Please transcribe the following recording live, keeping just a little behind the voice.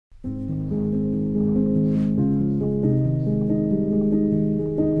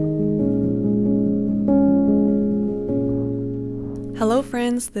Hello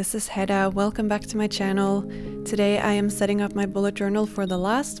friends, this is Hedda. Welcome back to my channel. Today I am setting up my bullet journal for the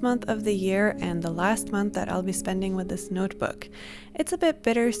last month of the year and the last month that I'll be spending with this notebook. It's a bit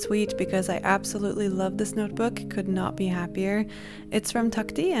bittersweet because I absolutely love this notebook, could not be happier. It's from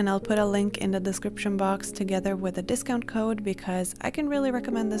Tukti and I'll put a link in the description box together with a discount code because I can really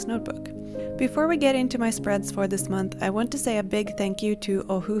recommend this notebook. Before we get into my spreads for this month, I want to say a big thank you to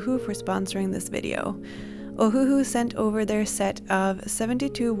Ohuhu for sponsoring this video. Ohuhu sent over their set of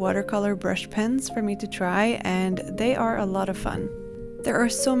 72 watercolor brush pens for me to try, and they are a lot of fun. There are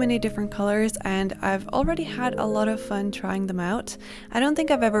so many different colors and I've already had a lot of fun trying them out. I don't think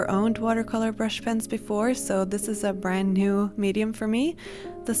I've ever owned watercolor brush pens before, so this is a brand new medium for me.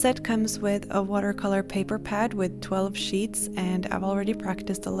 The set comes with a watercolor paper pad with 12 sheets and I've already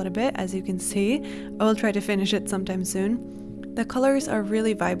practiced a little bit, as you can see. I will try to finish it sometime soon. The colors are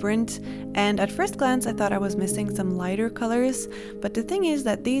really vibrant, and at first glance I thought I was missing some lighter colors, but the thing is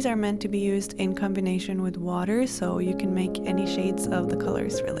that these are meant to be used in combination with water, so you can make any shades of the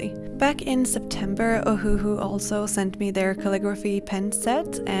colors really. Back in September, Ohuhu also sent me their calligraphy pen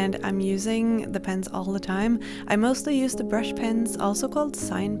set, and I'm using the pens all the time. I mostly use the brush pens, also called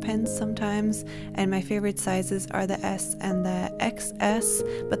sign pens sometimes, and my favorite sizes are the S and the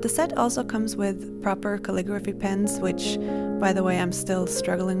XS, but the set also comes with proper calligraphy pens, which by the way, I'm still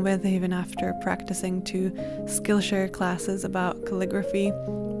struggling with even after practicing 2 Skillshare classes about calligraphy.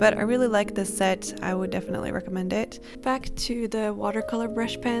 But I really like this set, I would definitely recommend it. Back to the watercolor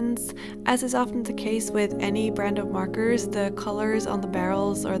brush pens. As is often the case with any brand of markers, the colors on the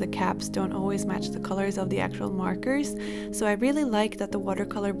barrels or the caps don't always match the colors of the actual markers. So I really like that the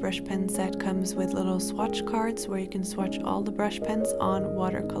watercolor brush pen set comes with little swatch cards where you can swatch all the brush pens on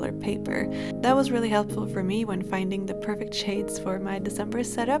watercolor paper. That was really helpful for me when finding the perfect shades for my December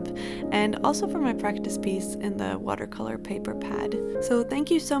setup, and also for my practice piece in the watercolor paper pad. So thank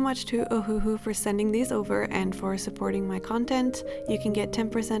you so much to Ohuhu for sending these over and for supporting my content. You can get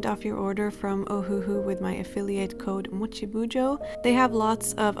 10% off your order from Ohuhu with my affiliate code mochibujo. They have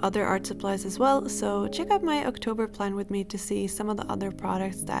lots of other art supplies as well, so check out my October plan with me to see some of the other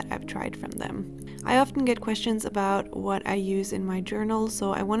products that I've tried from them. I often get questions about what I use in my journal,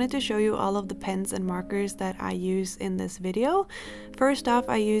 so I wanted to show you all of the pens and markers that I use in this video. First off,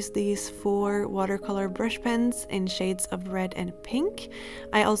 I use these 4 watercolor brush pens in shades of red and pink.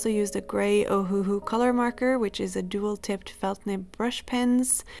 I also used a gray Ohuhu color marker, which is a dual-tipped felt nib brush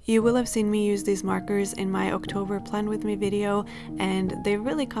pens. You will have seen me use these markers in my October plan with me video, and they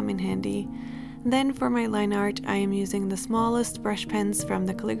really come in handy. Then for my line art, I am using the smallest brush pens from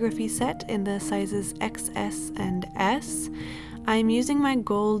the calligraphy set in the sizes XS and S. I'm using my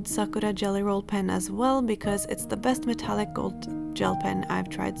gold Sakura Jelly Roll pen as well because it's the best metallic gold gel pen I've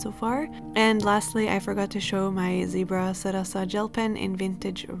tried so far. And lastly, I forgot to show my Zebra Sarasa gel pen in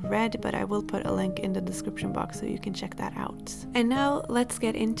vintage red, but I will put a link in the description box so you can check that out. And now let's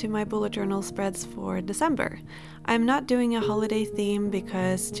get into my bullet journal spreads for December. I'm not doing a holiday theme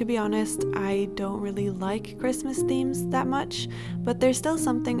because, to be honest, I don't really like Christmas themes that much, but there's still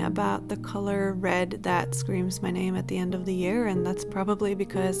something about the color red that screams my name at the end of the year, and that's probably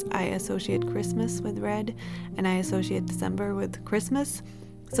because I associate Christmas with red and I associate December with Christmas.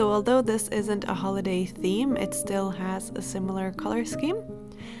 So although this isn't a holiday theme, it still has a similar color scheme.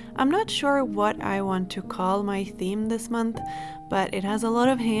 I'm not sure what I want to call my theme this month, but it has a lot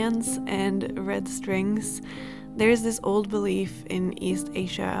of hands and red strings. There's this old belief in East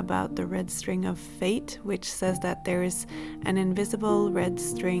Asia about the red string of fate, which says that there is an invisible red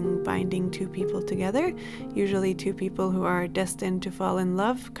string binding 2 people together, usually 2 people who are destined to fall in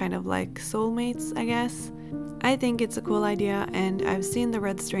love, kind of like soulmates, I guess. I think it's a cool idea, and I've seen the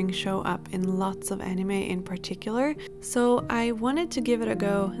red string show up in lots of anime in particular, so I wanted to give it a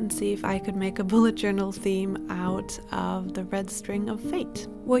go and see if I could make a bullet journal theme out of the red string of fate.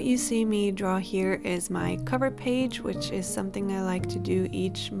 What you see me draw here is my cover page, which is something I like to do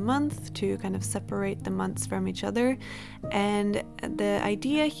each month to kind of separate the months from each other, and the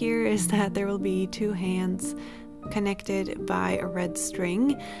idea here is that there will be 2 hands connected by a red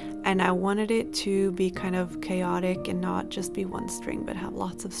string, and I wanted it to be kind of chaotic and not just be 1 string but have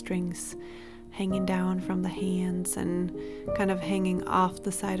lots of strings hanging down from the hands and kind of hanging off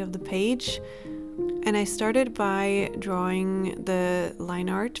the side of the page. And I started by drawing the line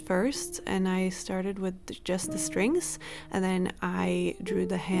art first, and I started with just the strings, and then I drew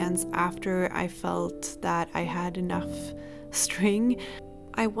the hands after I felt that I had enough string.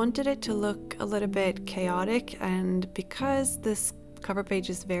 I wanted it to look a little bit chaotic, and because this cover page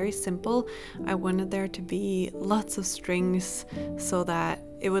is very simple, I wanted there to be lots of strings so that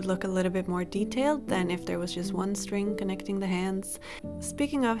it would look a little bit more detailed than if there was just one string connecting the hands.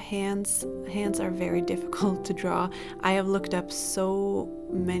 Speaking of hands, hands are very difficult to draw. I have looked up so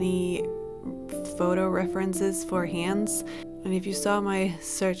many photo references for hands, and if you saw my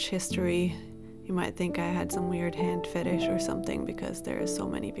search history, you might think I had some weird hand fetish or something because there are so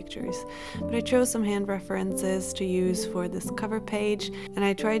many pictures. But I chose some hand references to use for this cover page, and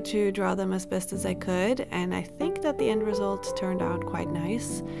I tried to draw them as best as I could, and I think that the end result turned out quite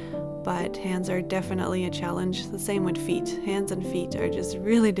nice. But hands are definitely a challenge. The same with feet. Hands and feet are just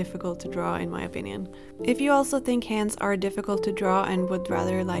really difficult to draw in my opinion. If you also think hands are difficult to draw and would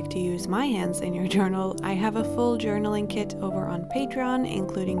rather like to use my hands in your journal, I have a full journaling kit over on Patreon,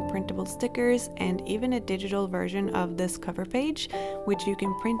 including printable stickers and even a digital version of this cover page, which you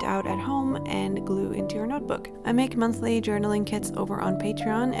can print out at home and glue into your notebook. I make monthly journaling kits over on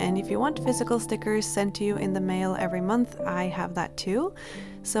Patreon, and if you want physical stickers sent to you in the mail every month, I have that too.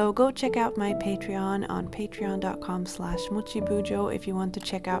 So go check out my Patreon on patreon.com/mochibujo if you want to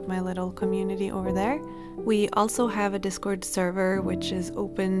check out my little community over there. We also have a Discord server which is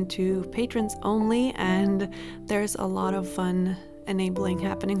open to patrons only, and there's a lot of fun enabling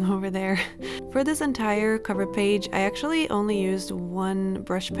happening over there. For this entire cover page, I actually only used one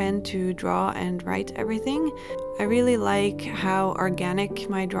brush pen to draw and write everything. I really like how organic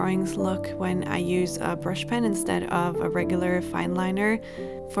my drawings look when I use a brush pen instead of a regular fine liner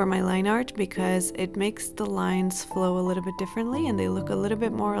for my line art, because it makes the lines flow a little bit differently and they look a little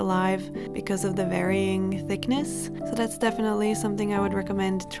bit more alive because of the varying thickness. So that's definitely something I would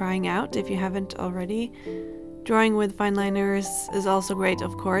recommend trying out if you haven't already. Drawing with fine liners is also great,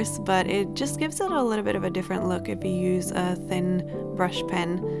 of course, but it just gives it a little bit of a different look if you use a thin brush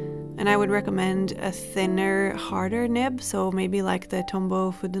pen. And I would recommend a thinner, harder nib, so maybe like the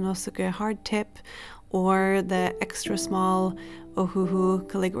Tombow Fudonosuke hard tip or the extra small Ohuhu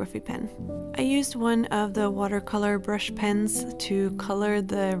calligraphy pen. I used one of the watercolor brush pens to color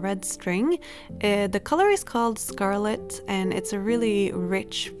the red string. The color is called Scarlet, and it's a really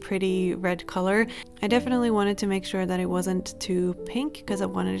rich, pretty red color. I definitely wanted to make sure that it wasn't too pink because I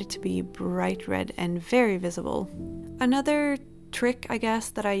wanted it to be bright red and very visible. Another trick, I guess,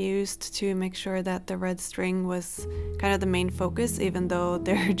 that I used to make sure that the red string was kind of the main focus, even though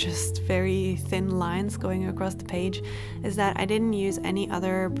they're just very thin lines going across the page, is that I didn't use any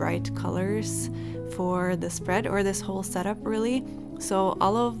other bright colors for the spread or this whole setup really. So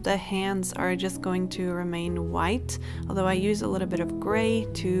all of the hands are just going to remain white, although I use a little bit of gray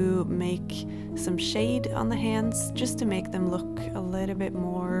to make some shade on the hands just to make them look a little bit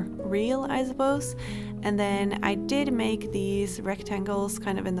more real, I suppose. And then I did make these rectangles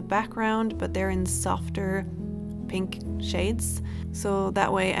kind of in the background, but they're in softer pink shades. So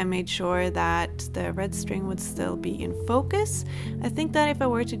that way I made sure that the red string would still be in focus. I think that if I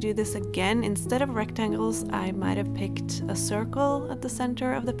were to do this again, instead of rectangles, I might have picked a circle at the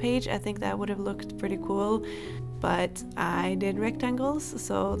center of the page. I think that would have looked pretty cool, but I did rectangles,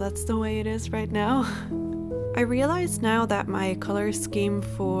 so that's the way it is right now. I realize now that my color scheme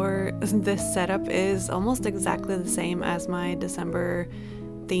for this setup is almost exactly the same as my December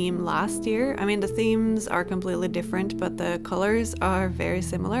theme last year. I mean, the themes are completely different, but the colors are very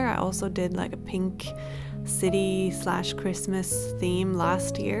similar. I also did like a pink city/Christmas theme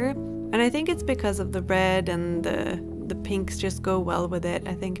last year, and I think it's because of the red and the pinks just go well with it.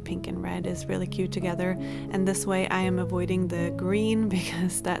 I think pink and red is really cute together, and this way I am avoiding the green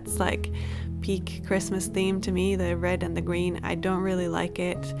because that's like peak Christmas theme to me, the red and the green. I don't really like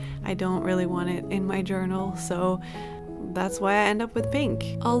it. I don't really want it in my journal, so that's why I end up with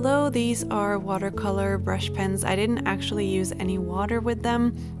pink. Although these are watercolor brush pens, I didn't actually use any water with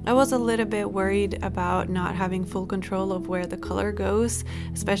them. I was a little bit worried about not having full control of where the color goes,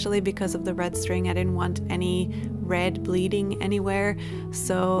 especially because of the red string. I didn't want any red bleeding anywhere,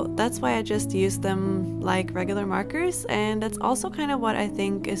 so that's why I just used them like regular markers. And that's also kind of what I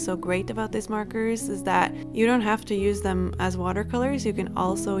think is so great about these markers, is that you don't have to use them as watercolors. You can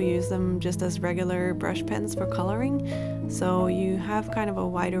also use them just as regular brush pens for coloring. So you have kind of a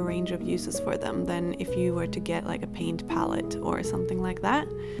wider range of uses for them than if you were to get like a paint palette or something like that.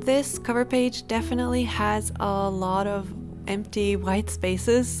 This cover page definitely has a lot of empty white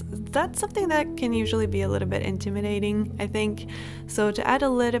spaces. That's something that can usually be a little bit intimidating, I think. So to add a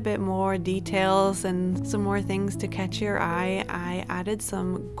little bit more details and some more things to catch your eye, I added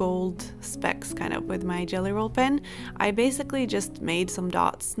some gold specks kind of with my Jelly Roll pen. I basically just made some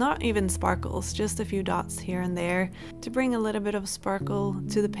dots, not even sparkles, just a few dots here and there to bring a little bit of sparkle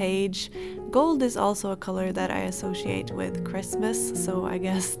to the page. Gold is also a color that I associate with Christmas, so I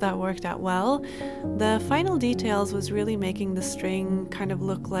guess that worked out well. The final details was really making the string kind of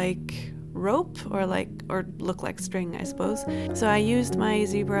look like rope or look like string, I suppose. So I used my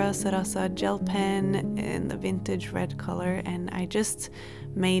Zebra Sarasa gel pen in the vintage red color, and I just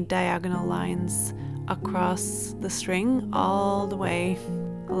made diagonal lines across the string all the way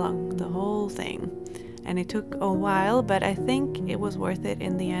along the whole thing. And it took a while, but I think it was worth it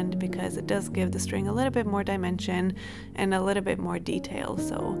in the end because it does give the string a little bit more dimension and a little bit more detail,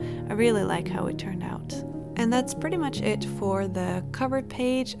 so I really like how it turned out. And that's pretty much it for the cover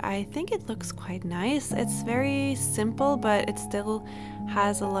page. I think it looks quite nice. It's very simple, but it still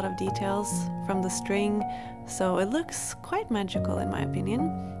has a lot of details from the string, so it looks quite magical in my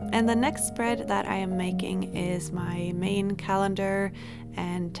opinion. And the next spread that I am making is my main calendar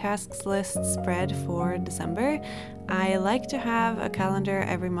and tasks list spread for December. I like to have a calendar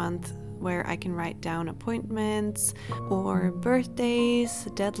every month where I can write down appointments or birthdays,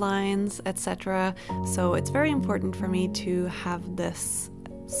 deadlines, etc. So it's very important for me to have this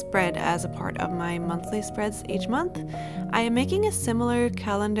spread as a part of my monthly spreads each month. I am making a similar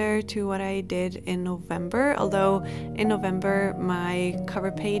calendar to what I did in November, although in November my cover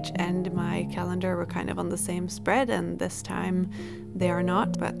page and my calendar were kind of on the same spread, and this time they are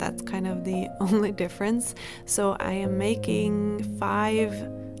not, but that's kind of the only difference. So I am making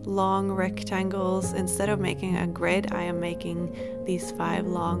 5 long rectangles. Instead of making a grid, I am making these 5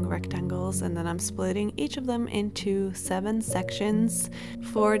 long rectangles, and then I'm splitting each of them into 7 sections.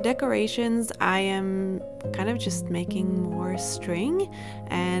 For decorations, I am kind of just making more string,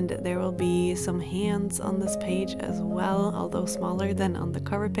 and there will be some hands on this page as well, although smaller than on the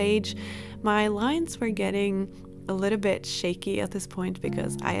cover page. My lines were getting a little bit shaky at this point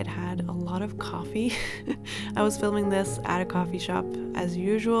because I had had a lot of coffee. I was filming this at a coffee shop as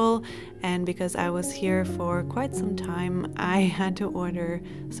usual, and because I was here for quite some time, I had to order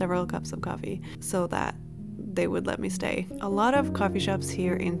several cups of coffee so that they would let me stay. A lot of coffee shops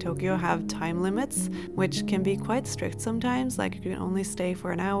here in Tokyo have time limits, which can be quite strict sometimes, like you can only stay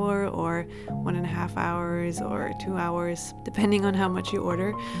for an hour or 1.5 hours or 2 hours, depending on how much you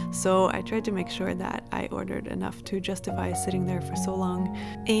order. So I tried to make sure that I ordered enough to justify sitting there for so long.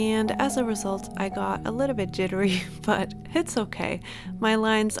 And as a result, I got a little bit jittery, but it's okay. My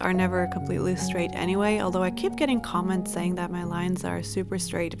lines are never completely straight anyway, although I keep getting comments saying that my lines are super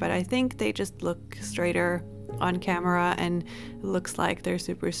straight, but I think they just look straighter on camera and it looks like they're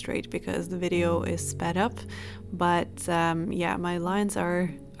super straight because the video is sped up. But yeah, my lines are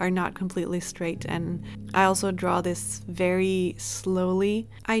not completely straight, and I also draw this very slowly.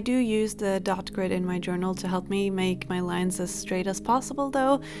 I do use the dot grid in my journal to help me make my lines as straight as possible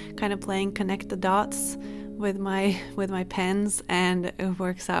though, kind of playing connect the dots with my pens, and it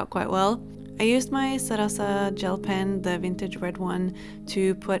works out quite well. I used my Sarasa gel pen, the vintage red one,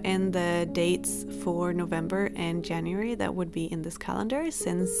 to put in the dates for November and January that would be in this calendar,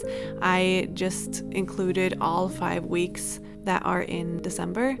 since I just included all 5 weeks that are in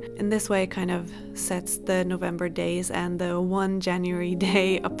December. In this way, it kind of sets the November days and the 1 January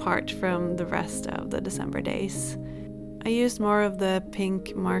day apart from the rest of the December days. I used more of the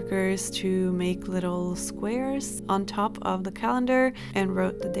pink markers to make little squares on top of the calendar and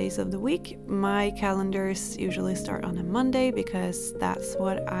wrote the days of the week. My calendars usually start on a Monday because that's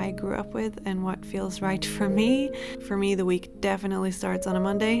what I grew up with and what feels right for me. For me, the week definitely starts on a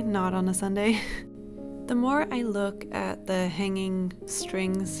Monday, not on a Sunday. The more I look at the hanging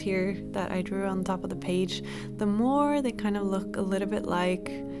strings here that I drew on top of the page, the more they kind of look a little bit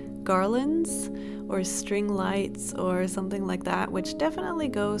like garlands or string lights or something like that, which definitely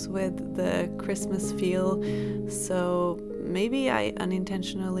goes with the Christmas feel. So maybe I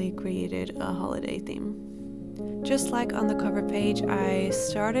unintentionally created a holiday theme. Just like on the cover page, I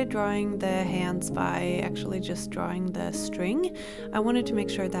started drawing the hands by actually just drawing the string. I wanted to make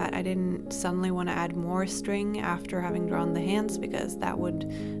sure that I didn't suddenly want to add more string after having drawn the hands, because that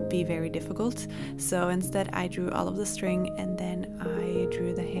would be very difficult. So instead I drew all of the string and then I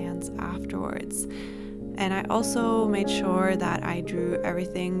drew the hands afterwards. And I also made sure that I drew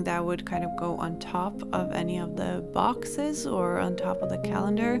everything that would kind of go on top of any of the boxes or on top of the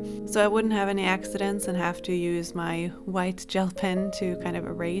calendar, so I wouldn't have any accidents and have to use my white gel pen to kind of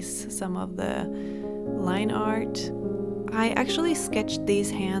erase some of the line art. I actually sketched these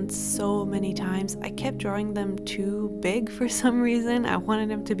hands so many times. I kept drawing them too big for some reason. I wanted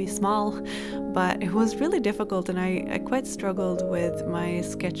them to be small, but it was really difficult, and I quite struggled with my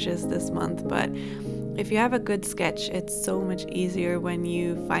sketches this month, but if you have a good sketch, it's so much easier when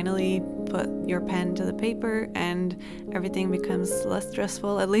you finally put your pen to the paper and everything becomes less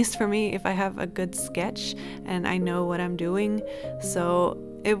stressful, at least for me, if I have a good sketch and I know what I'm doing. So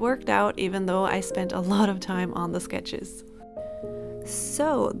it worked out even though I spent a lot of time on the sketches.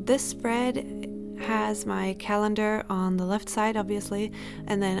 So this spread has my calendar on the left side, obviously,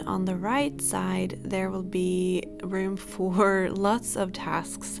 and then on the right side there will be room for lots of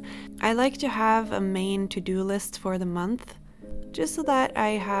tasks. I like to have a main to-do list for the month, just so that I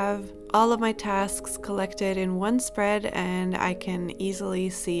have all of my tasks collected in one spread and I can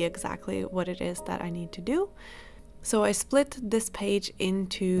easily see exactly what it is that I need to do. So I split this page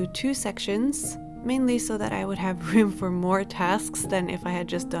into 2 sections, mainly so that I would have room for more tasks than if I had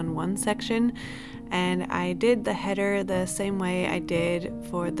just done one section. And I did the header the same way I did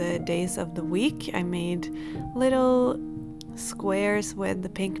for the days of the week. I made little squares with the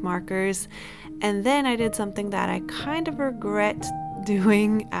pink markers, and then I did something that I kind of regret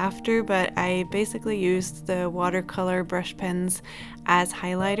doing after, but I basically used the watercolor brush pens as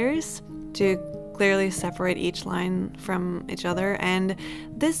highlighters to clearly separate each line from each other, and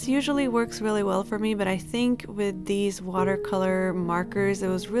this usually works really well for me, but I think with these watercolor markers it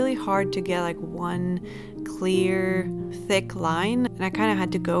was really hard to get like one clear thick line, and I kind of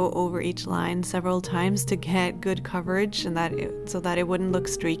had to go over each line several times to get good coverage and so that it wouldn't look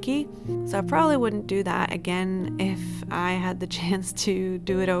streaky. So I probably wouldn't do that again if I had the chance to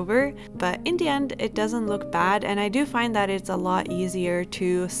do it over, but in the end it doesn't look bad, and I do find that it's a lot easier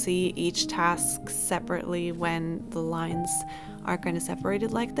to see each task separately when the lines are kind of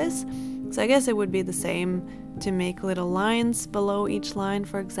separated like this. So I guess it would be the same to make little lines below each line,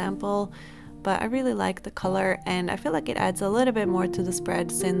 for example, but I really like the color and I feel like it adds a little bit more to the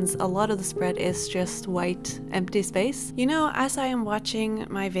spread, since a lot of the spread is just white empty space. You know, as I am watching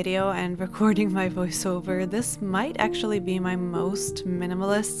my video and recording my voiceover, this might actually be my most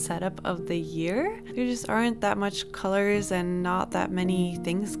minimalist setup of the year. There just aren't that much colors and not that many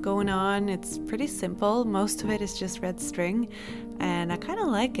things going on. It's pretty simple. Most of it is just red string and I kind of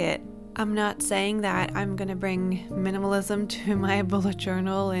like it. I'm not saying that I'm gonna bring minimalism to my bullet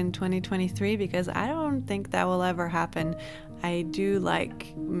journal in 2023 because I don't think that will ever happen. I do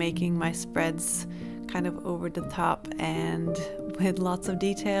like making my spreads kind of over the top and with lots of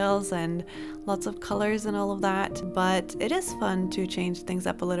details and lots of colors and all of that, but it is fun to change things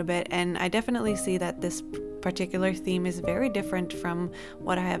up a little bit, and I definitely see that this particular theme is very different from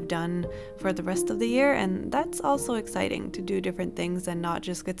what I have done for the rest of the year, and that's also exciting, to do different things and not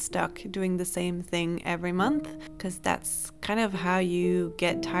just get stuck doing the same thing every month, because that's kind of how you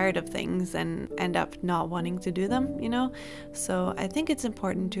get tired of things and end up not wanting to do them, you know? So I think it's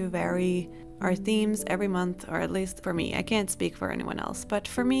important to vary our themes every month, or at least for me. I can't speak for anyone else, but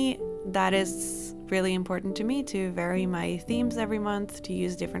for me that is really important to me, to vary my themes every month, to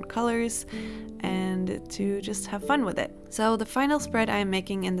use different colors and to just have fun with it. So the final spread I'm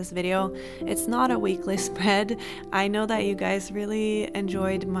making in this video, it's not a weekly spread. I know that you guys really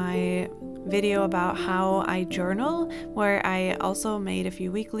enjoyed my video about how I journal, where I also made a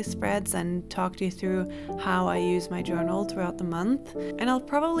few weekly spreads and talked you through how I use my journal throughout the month. And I'll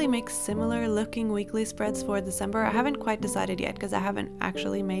probably make similar looking weekly spreads for December. I haven't quite decided yet because I haven't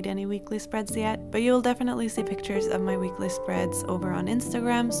actually made any weekly spreads yet, but you'll definitely see pictures of my weekly spreads over on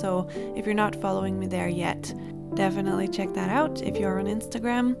Instagram, so if you're not following me there yet, definitely check that out if you're on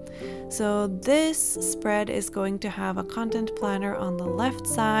Instagram. So this spread is going to have a content planner on the left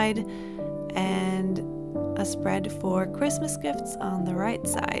side and a spread for Christmas gifts on the right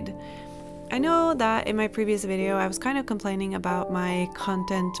side. I know that in my previous video I was kind of complaining about my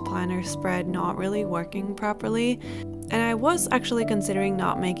content planner spread not really working properly, and I was actually considering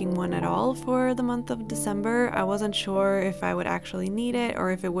not making one at all for the month of December. I wasn't sure if I would actually need it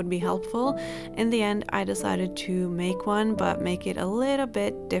or if it would be helpful. In the end, I decided to make one, but make it a little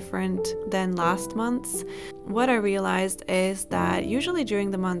bit different than last month's. What I realized is that usually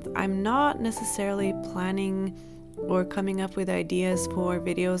during the month I'm not necessarily planning or coming up with ideas for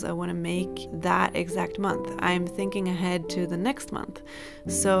videos I want to make that exact month. I'm thinking ahead to the next month.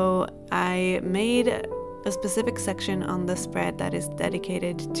 So I made a specific section on the spread that is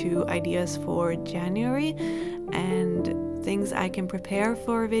dedicated to ideas for January and things I can prepare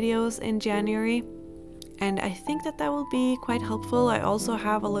for videos in January. And I think that that will be quite helpful. I also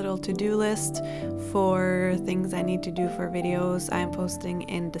have a little to-do list for things I need to do for videos I'm posting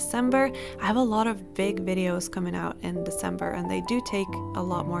in December. I have a lot of big videos coming out in December, and they do take a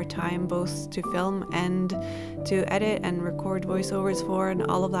lot more time both to film and to edit and record voiceovers for and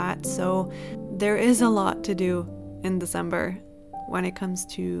all of that. So there is a lot to do in December when it comes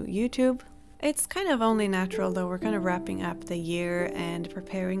to YouTube. It's kind of only natural though, we're kind of wrapping up the year and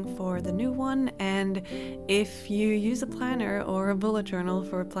preparing for the new one, and if you use a planner or a bullet journal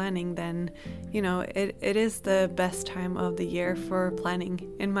for planning, then you know it is the best time of the year for planning,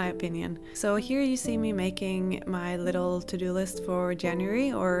 in my opinion. So here you see me making my little to-do list for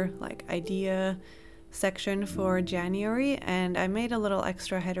January, or like idea section for January, and I made a little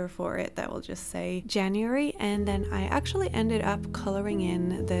extra header for it that will just say January, and then I actually ended up coloring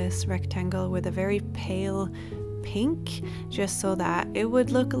in this rectangle with a very pale pink, just so that it would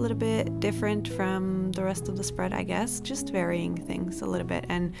look a little bit different from the rest of the spread, I guess, just varying things a little bit.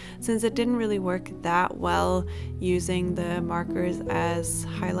 And since it didn't really work that well using the markers as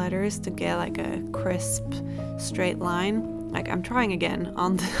highlighters to get like a crisp straight line, like I'm trying again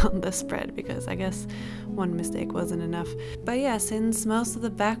on the spread, because I guess one mistake wasn't enough. But yeah, since most of the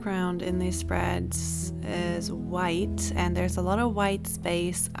background in these spreads is white and there's a lot of white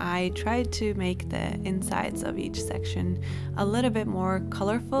space, I tried to make the insides of each section a little bit more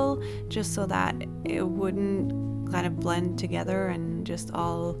colorful, just so that it wouldn't kind of blend together and just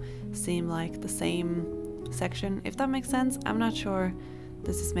all seem like the same section, if that makes sense. I'm not sure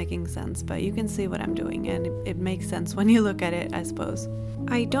this is making sense, but you can see what I'm doing, and it makes sense when you look at it, I suppose.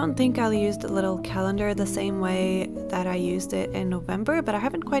 I don't think I'll use the little calendar the same way that I used it in November, but I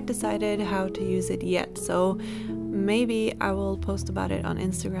haven't quite decided how to use it yet, so maybe I will post about it on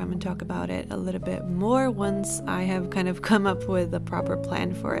Instagram and talk about it a little bit more once I have kind of come up with a proper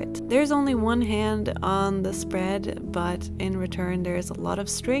plan for it. There's only one hand on the spread, but in return there's a lot of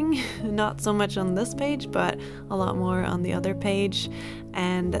string, not so much on this page, but a lot more on the other page.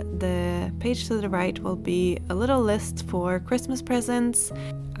 And the page to the right will be a little list for Christmas presents.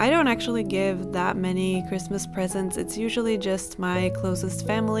 I don't actually give that many Christmas presents. It's usually just my closest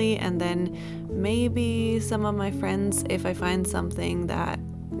family, and then maybe some of my friends if I find something that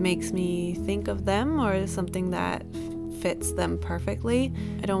makes me think of them or something that fits them perfectly.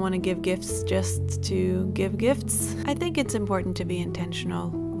 I don't want to give gifts just to give gifts. I think it's important to be intentional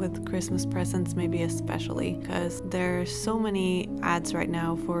with Christmas presents, maybe especially, because there's so many ads right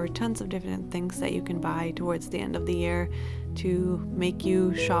now for tons of different things that you can buy towards the end of the year to make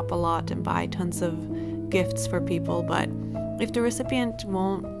you shop a lot and buy tons of gifts for people. But if the recipient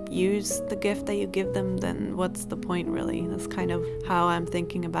won't use the gift that you give them, then what's the point, really? That's kind of how I'm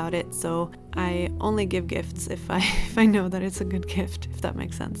thinking about it. So I only give gifts if I know that it's a good gift, if that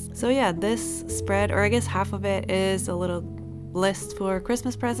makes sense. So yeah, this spread, or I guess half of it, is a little list for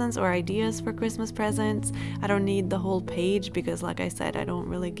Christmas presents or ideas for Christmas presents. I don't need the whole page because, like I said, I don't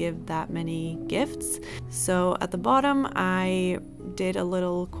really give that many gifts. So at the bottom I did a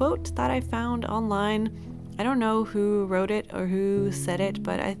little quote that I found online. I don't know who wrote it or who said it,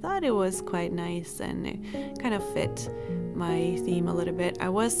 but I thought it was quite nice and it kind of fit my theme a little bit. I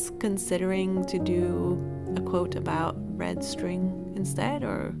was considering to do a quote about red string instead,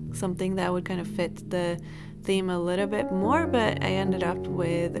 or something that would kind of fit the theme a little bit more, but I ended up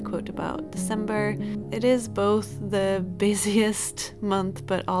with a quote about December. It is both the busiest month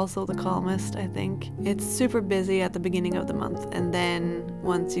but also the calmest, I think. It's super busy at the beginning of the month, and then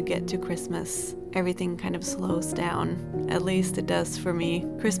once you get to Christmas, everything kind of slows down. At least it does for me.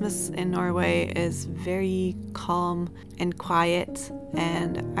 Christmas in Norway is very calm and quiet,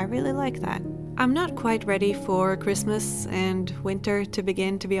 and I really like that. I'm not quite ready for Christmas and winter to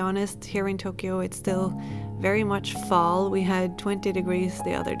begin, to be honest. Here in Tokyo it's still very much fall. We had 20 degrees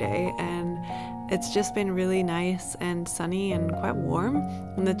the other day, and it's just been really nice and sunny and quite warm,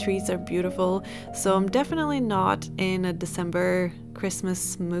 and the trees are beautiful. So I'm definitely not in a December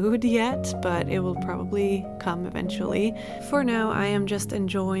Christmas mood yet, but it will probably come eventually. For now, I am just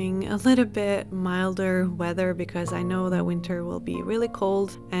enjoying a little bit milder weather because I know that winter will be really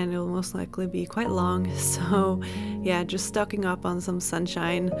cold and it will most likely be quite long. So yeah, just stocking up on some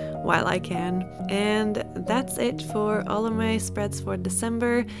sunshine while I can. And that's it for all of my spreads for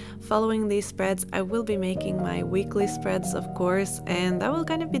December. Following these spreads, I will be making my weekly spreads, of course, and that will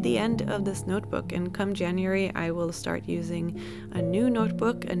kind of be the end of this notebook. And come January, I will start using a new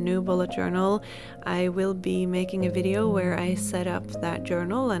notebook, a new bullet journal. I will be making a video where I set up that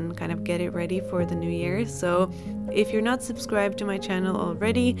journal and kind of get it ready for the new year. So if you're not subscribed to my channel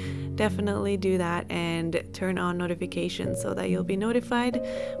already, definitely do that and turn on notifications so that you'll be notified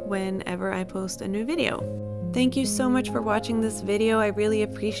whenever I post a new video. Thank you so much for watching this video. I really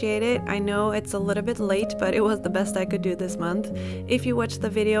appreciate it. I know it's a little bit late, but it was the best I could do this month. If you watched the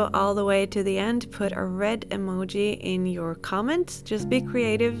video all the way to the end, put a red emoji in your comment. Just be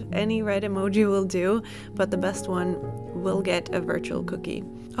creative. Any red emoji will do, but the best one will get a virtual cookie.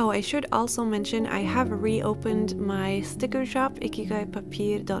 Oh, I should also mention I have reopened my sticker shop,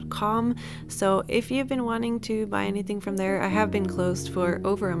 ikigaipapir.com, so if you've been wanting to buy anything from there, I have been closed for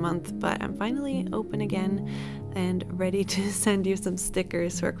over a month, but I'm finally open again and ready to send you some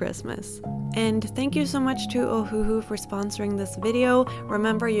stickers for Christmas. And thank you so much to Ohuhu for sponsoring this video.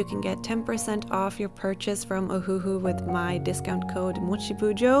 Remember, you can get 10% off your purchase from Ohuhu with my discount code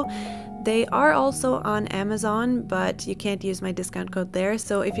mochibujo. They are also on Amazon, but you can't use my discount code there,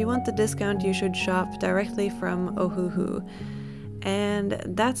 so if you want the discount, you should shop directly from Ohuhu. And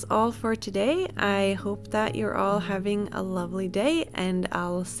that's all for today. I hope that you're all having a lovely day, and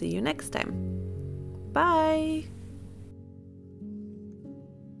I'll see you next time. Bye!